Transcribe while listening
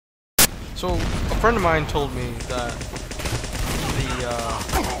So a friend of mine told me that the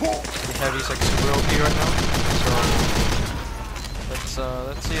heavy's like super OP right now. So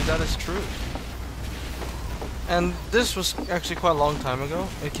let's see if that is true. And this was actually quite a long time ago.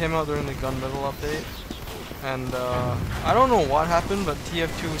 It came out during the gun metal update. And I don't know what happened, but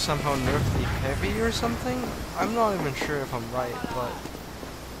TF2 somehow nerfed the heavy or something. I'm not even sure if I'm right, but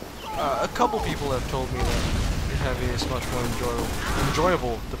a couple people have told me that the heavy is much more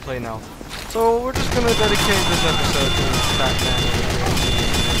enjoyable to play now. So we're just gonna dedicate this episode to Batman over here and see if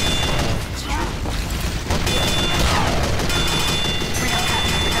it's true.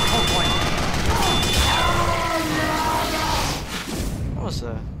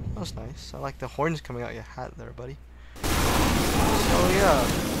 That was nice. I like the horns coming out your hat there, buddy. So yeah,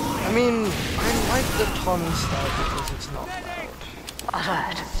 I mean, I like the Tommy style because it's not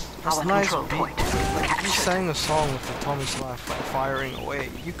loud. That's a nice beat. Like, you sang a song with the Tommy Slash firing away.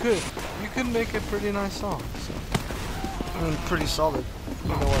 You could make a pretty nice song. So, I mean, pretty solid. You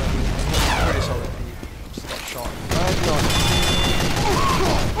know what I mean? Pretty solid beat. Just got shot. I'm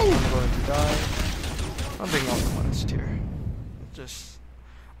going to die. I'm being optimized here. Just,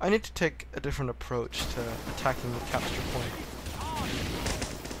 I need to take a different approach to attacking the capture point.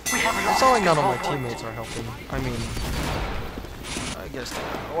 It's not like none of my teammates are helping. I mean, I guess.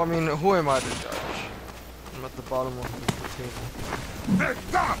 I mean, who am I to judge? I'm at the bottom of the table.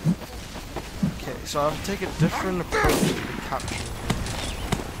 Okay, so I'll take a different approach to the capture.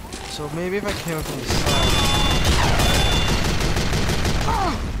 So maybe if I came from the side.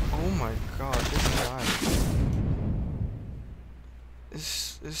 Oh my god, this guy.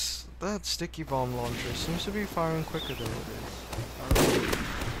 That sticky bomb launcher seems to be firing quicker than it is.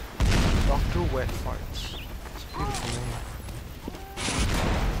 Dr. Wet Farts. It's a beautiful name.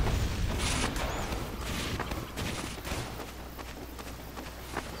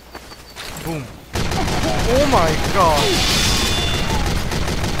 Boom. Oh my god.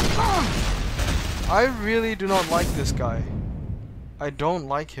 I really do not like this guy. I don't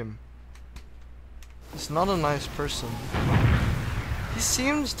like him. He's not a nice person. He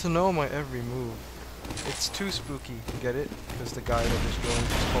seems to know my every move. It's too spooky, get it? Because the guy that just joined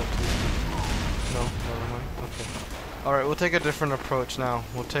is called too spooky. No, never mind. Okay. Alright, we'll take a different approach now.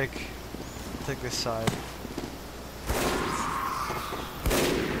 We'll take this side.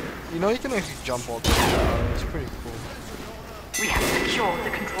 You know, you can actually jump all the way down. It's pretty cool. We have secured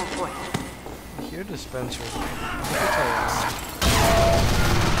the control point. Here, dispenser.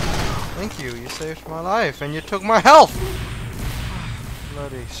 Thank you. You saved my life, and you took my health.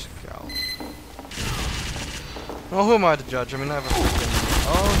 Bloody scout. Well, who am I to judge? I mean, I have a freaking.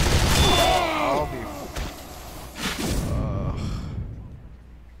 Oh, I'll be.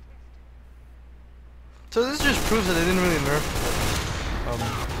 So this just proves that they didn't really nerf it.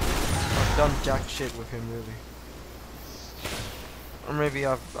 I've done jack shit with him, really. Or maybe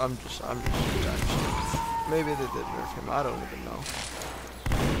I'm just jack shit. Maybe they did nerf him. I don't even know.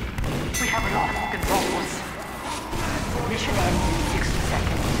 We have lost controls. Mission ends in 60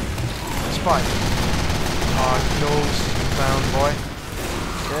 seconds. Spy. Nose found, boy.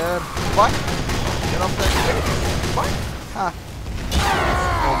 Yeah, what? Get up there. What? Ha.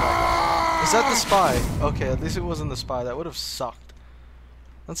 Oh my god. Is that the spy? Okay, at least it wasn't the spy. That would have sucked.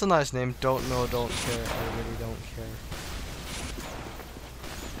 That's a nice name. Don't know, don't care. I really don't care.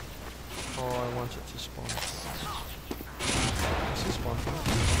 Oh, I want it to spawn. Does he spawn from?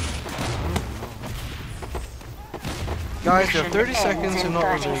 Guys, you have 30 seconds and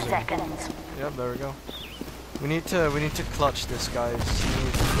not losing. Yep, there we go. We need to clutch this, guys. We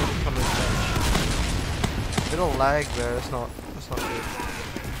need to come in clutch. Little lag there. That's not good.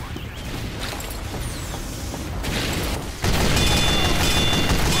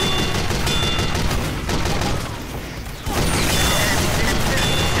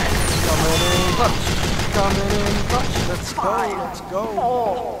 Coming in clutch. Let's go.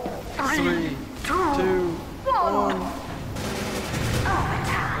 3, 2, 1.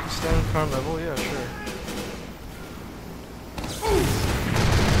 Extend current level, yeah, sure.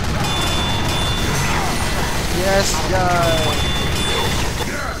 Yes, guys.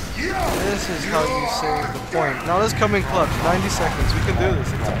 This is how you save the point. Now let's come in clutch. 90 seconds. We can do this.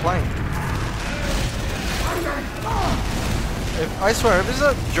 It's a plank. I swear, if there's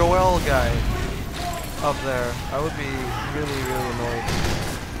a Joel guy up there, I would be really, really annoyed.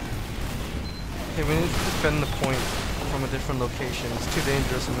 Okay, we need to defend the point from a different location. It's too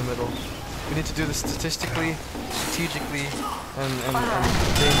dangerous in the middle. We need to do this statistically, strategically, and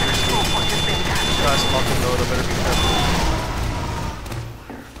dangerously. Guys, lock and load, I better be careful.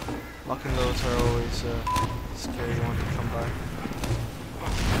 Lock and loads are always a scary one to come by.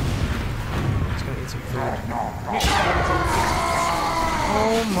 food. Mission ends in 60 seconds.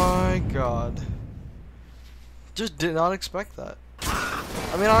 Oh my god. Just did not expect that.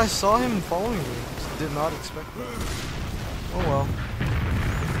 I mean, I saw him following me. Just did not expect that. Oh well.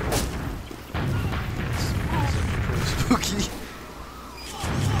 It's pretty spooky.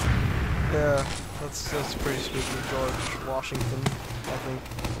 Yeah, that's pretty spooky. George Washington, I think.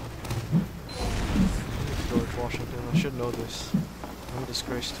 George Washington. I should know this. I'm a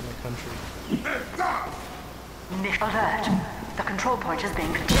disgrace to my country. Alert! The control point is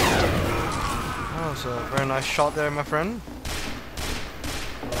being contested. That was a very nice shot there, my friend.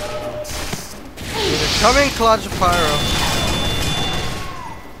 Coming, clutch pyro.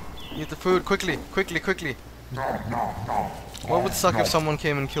 Eat the food quickly, quickly, quickly. What would suck if someone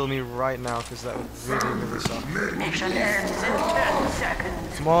came and killed me right now? Because that would really, really suck. Mission ends in 10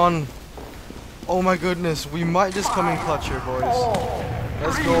 seconds. Come on. Oh my goodness, we might just come in clutch here, boys.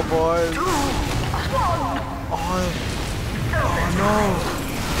 Let's go, boys. Oh no.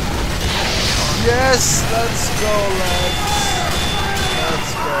 Yes, let's go, lads.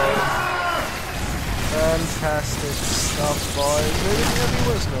 Let's go. Fantastic stuff, boys. Maybe it's gonna be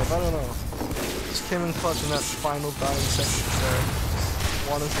worse now, I don't know. Just came in clutch in that final dying second,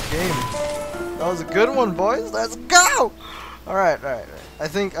 so won us the game. That was a good one, boys. Let's go! Alright. I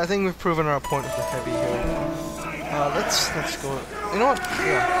think we've proven our point with the heavy here. Let's go. You know what?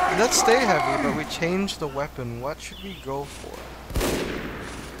 Yeah. Let's stay heavy, but we change the weapon. What should we go for?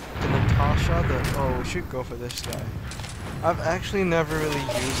 The Natasha? Oh, we should go for this guy. I've actually never really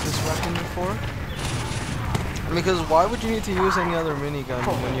used this weapon before. Because why would you need to use any other minigun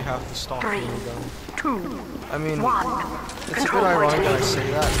when you have the stock minigun? I mean, it's a bit ironic that I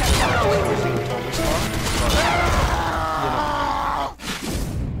say that because I'm just using the total stock, but, you know.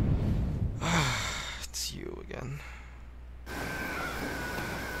 It's you again. I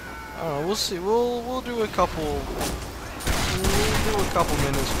don't know, we'll see. We'll do a couple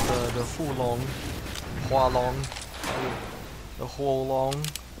minutes with the Hualong, the Huolong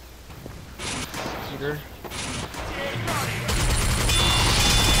heater.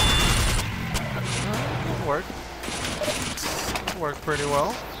 It worked pretty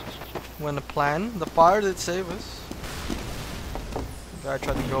well. When the plan, the fire did save us. The guy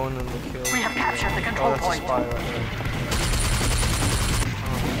tried to go in and kill. We have captured the control that's point. A spy right there.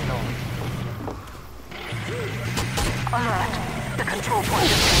 Oh, Alert! The control point is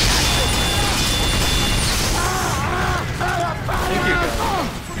being captured. thank you, guys.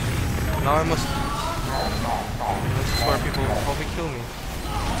 Now I must. This is where people will probably kill me.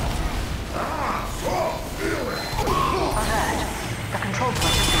 Alert! The control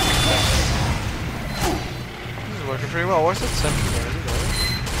point is being contested. This is working pretty well. Where's that sentry there? Is it there?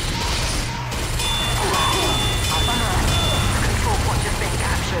 Alert! The control point is being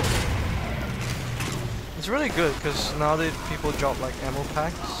captured. It's really good because now that people drop like ammo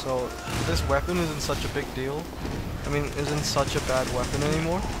packs, so this weapon isn't such a big deal. I mean, isn't such a bad weapon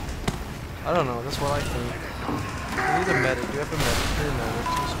anymore. I don't know, that's what I think. We need a medic. Do you have a medic here? No, we're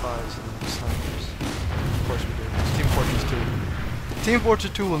 2 spies and snipers. Of course we do. It's Team Fortress 2. Team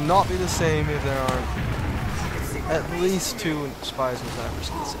Fortress 2 will not be the same if there aren't at least 2 spies and snipers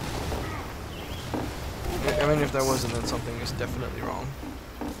in the city. I mean, if there wasn't, then something is definitely wrong.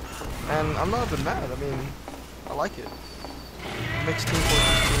 And I'm not even mad. I mean, I like it. It makes Team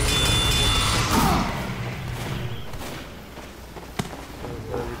Fortress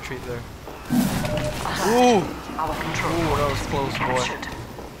 2 retreat there. Ooh! Our control Ooh, that was point close, is boy. captured.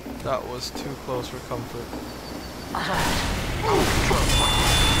 That was too close for comfort. Alert! Our control point is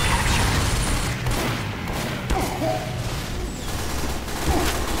being captured.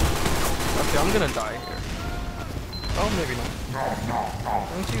 Okay, I'm gonna die here. Oh, maybe not.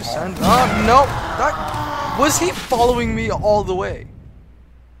 Don't you send? Oh, no! That was he following me all the way?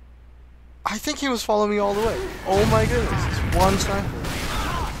 I think he was following me all the way. Oh my goodness! It's one sniper,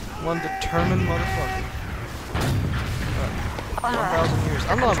 one determined motherfucker. 1,000 years.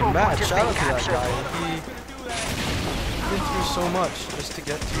 I'm not even mad. Shout out to that guy. He's been through so much just to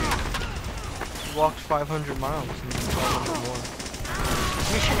get to you. He walked 500 miles and 500 more.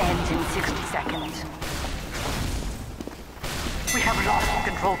 Mission ends in 60 seconds. We have lost the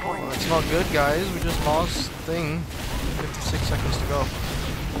control point. Well, it's not good, guys. We just lost thing. 56 seconds to go.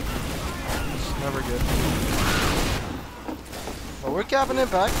 It's never good. But we're capping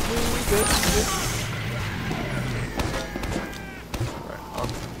it back. We good. Alright, I'll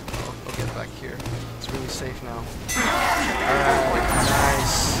get back here. It's really safe now. Alright,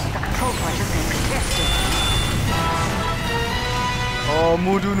 nice. The control point is being contested. Oh,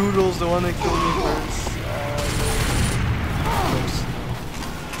 Moodoo Noodles, the one that killed me first.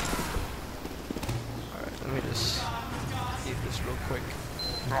 quick.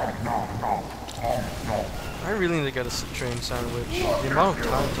 I really need to get a train sandwich. The amount of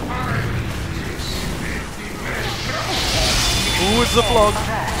time to... Ooh, it's a vlog!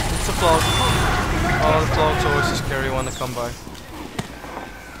 It's a vlog. Oh, the vlog's always a scary one to come by.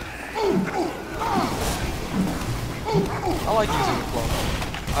 I like using the vlog.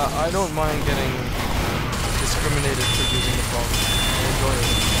 I don't mind getting discriminated for using the vlog. I enjoy it.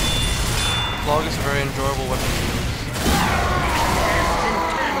 The vlog is a very enjoyable weapon to use.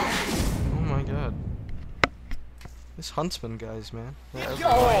 Oh my god. This huntsman guys, man.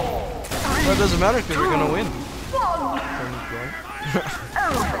 That doesn't matter because we're gonna win.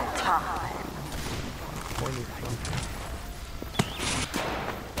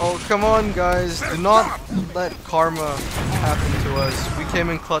 Oh, come on guys, do not let karma happen to us. We came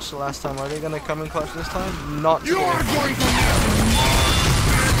in clutch the last time. Are they gonna come in clutch this time? Not today. Not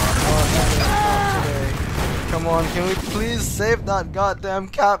today. Come on, can we please save that goddamn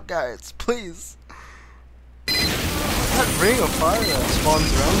cap, guys? Please. That ring of fire that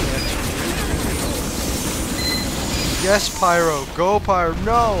spawns around me actually. Yes, Pyro. Go, Pyro.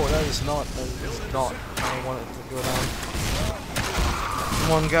 No, that is not. That is not. I want it to go down.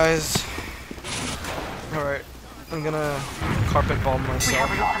 Come on, guys. Alright. I'm gonna carpet bomb myself.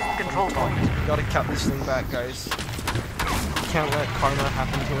 Gotta cap this thing back, guys. Can't let karma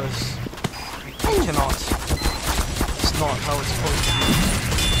happen to us. We cannot. It's not how it's supposed to be.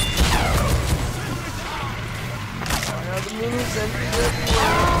 The mini sentries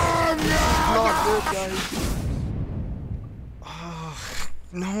everywhere. This is not good, guys. Oh,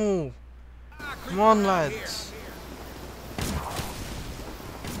 no. Come on, lads.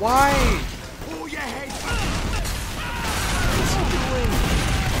 Why? What's he doing?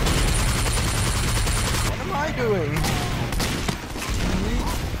 What am I doing?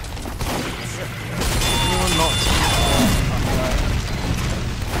 Anyone not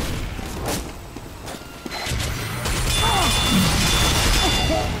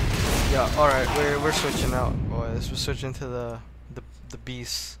Yeah, alright, we're switching out, boys. We're switching to the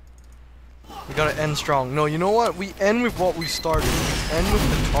beasts. We gotta end strong. No, you know what? We end with what we started. We end with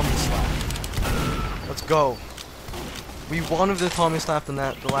the Tommy Slap. Let's go. We won with the Tommy Slap the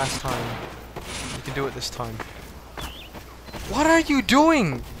last time. We can do it this time. What are you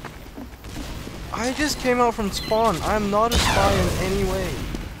doing? I just came out from spawn. I'm not a spy in any way.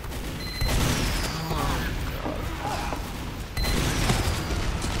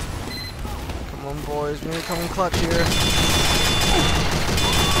 Come on, boys. We need to come in clutch here.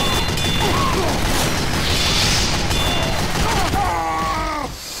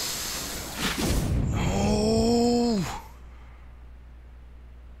 No.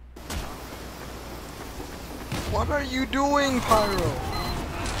 What are you doing, Pyro?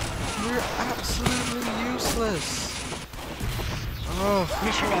 You're absolutely useless. Oh.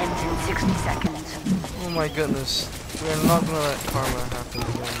 Mission ends in 60 seconds. Oh my goodness. We're not gonna let karma happen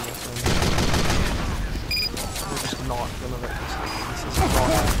again, my friend. We're just not gonna let this happen. This is not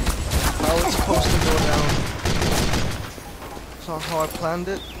how it's supposed to go down. It's not how I planned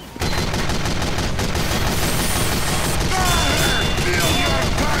it.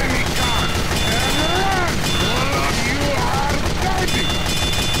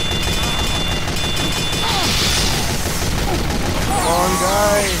 Come on,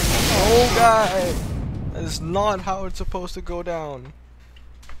 guy! Oh, guy! That is not how it's supposed to go down.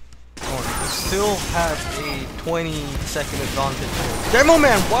 Oh, we still have a 20-second advantage. Demo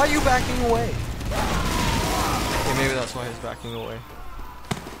Man, why are you backing away? Okay, maybe that's why he's backing away.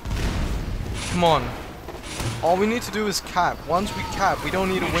 Come on. All we need to do is cap. Once we cap, we don't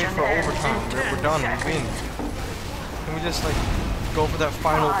need to wait for overtime. We're done. We win. Can we just, like, go for that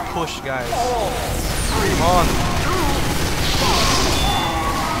final push, guys? Come on.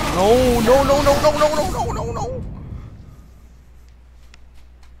 No, no, no, no, no, no, no, no, no, no.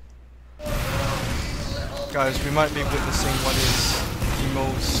 Guys, we might be witnessing what is the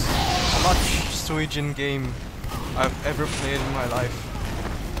most clutch Suijin game I've ever played in my life.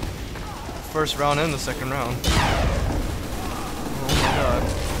 First round and the second round. Oh my god.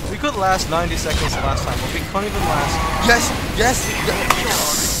 We could last 90 seconds the last time, but we can't even last. Yes! Yes!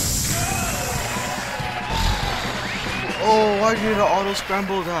 Yes! Oh, why did I auto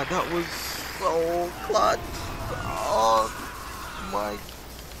scramble that? That was so clutch. Oh my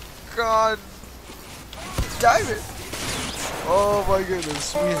god. Damn it. Oh my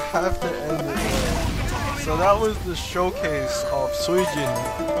goodness. We have to end it. So that was the showcase of Suijin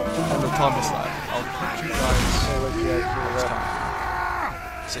and the Tommy Slap. I'll catch you guys next time.